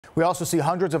We also see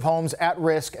hundreds of homes at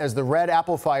risk as the red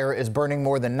apple fire is burning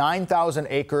more than 9,000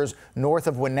 acres north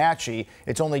of Wenatchee.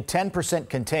 It's only 10%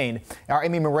 contained. Our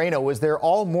Amy Moreno was there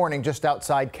all morning just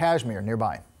outside Cashmere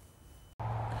nearby.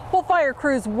 Well, fire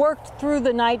crews worked through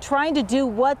the night trying to do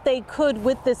what they could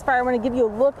with this fire. I want to give you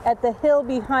a look at the hill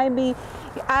behind me.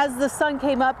 As the sun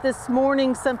came up this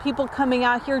morning, some people coming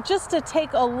out here just to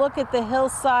take a look at the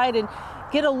hillside and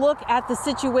get a look at the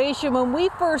situation. When we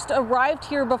first arrived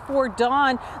here before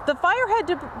dawn, the fire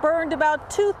had burned about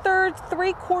 2/3,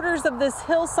 3/4 of this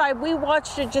hillside. We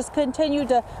watched it just continue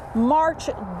to march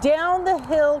down the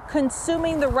hill,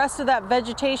 consuming the rest of that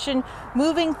vegetation,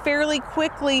 moving fairly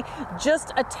quickly.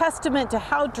 Just a testament to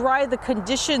how dry the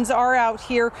conditions are out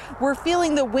here. We're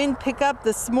feeling the wind pick up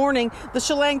this morning. The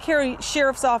Chelan County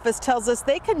Sheriff's Office tells us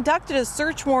they conducted a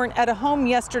search warrant at a home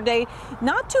yesterday,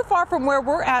 not too far from where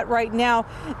we're at right now.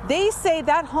 They say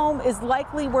that home is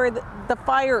likely where the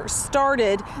fire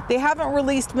started. They haven't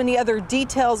released many other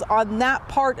details on that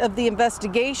part of the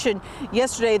investigation.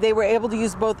 Yesterday, they were able to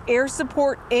use both air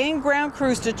support and ground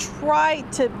crews to try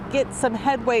to get some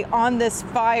headway on this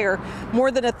fire. More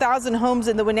than 1,000 homes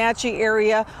in the Wenatchee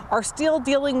area are still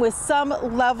dealing with some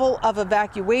level of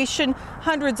evacuation.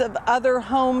 Hundreds of other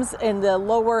homes in the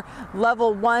lower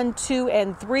level 1, 2,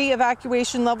 and 3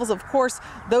 evacuation levels. Of course,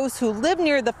 those who live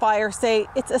near the fire say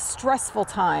it's a stressful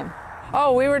time.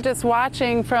 Oh, we were just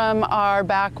watching from our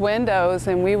back windows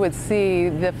and we would see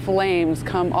the flames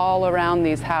come all around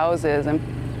these houses and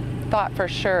thought for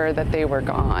sure that they were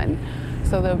gone.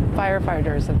 So the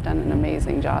firefighters have done an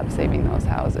amazing job saving those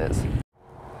houses.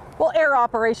 Well, air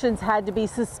operations had to be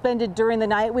suspended during the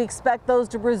night. We expect those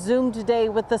to resume today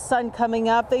with the sun coming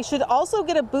up. They should also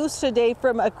get a boost today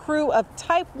from a crew of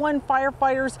Type 1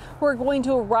 firefighters who are going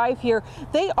to arrive here.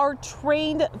 They are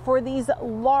trained for these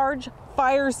large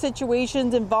fire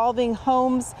situations involving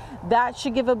homes. That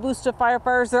should give a boost to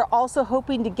firefighters. They're also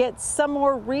hoping to get some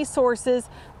more resources.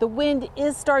 The wind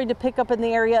is starting to pick up in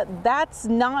the area. That's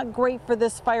not great for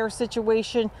this fire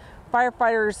situation.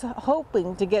 Firefighters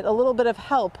hoping to get a little bit of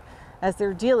help as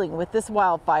they're dealing with this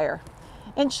wildfire.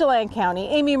 In Chelan County,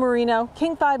 Amy Moreno,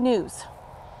 King 5 News.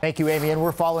 Thank you, Amy. And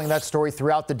we're following that story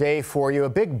throughout the day for you. A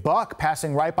big buck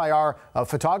passing right by our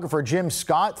photographer, Jim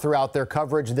Scott, throughout their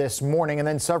coverage this morning. And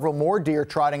then several more deer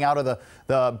trotting out of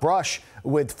the brush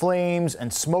with flames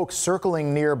and smoke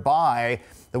circling nearby.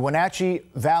 The Wenatchee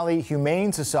Valley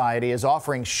Humane Society is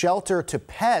offering shelter to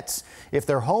pets if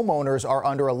their homeowners are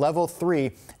under a level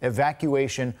 3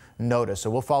 evacuation notice. So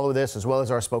we'll follow this as well as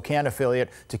our Spokane affiliate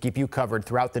to keep you covered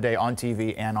throughout the day on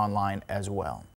TV and online as well.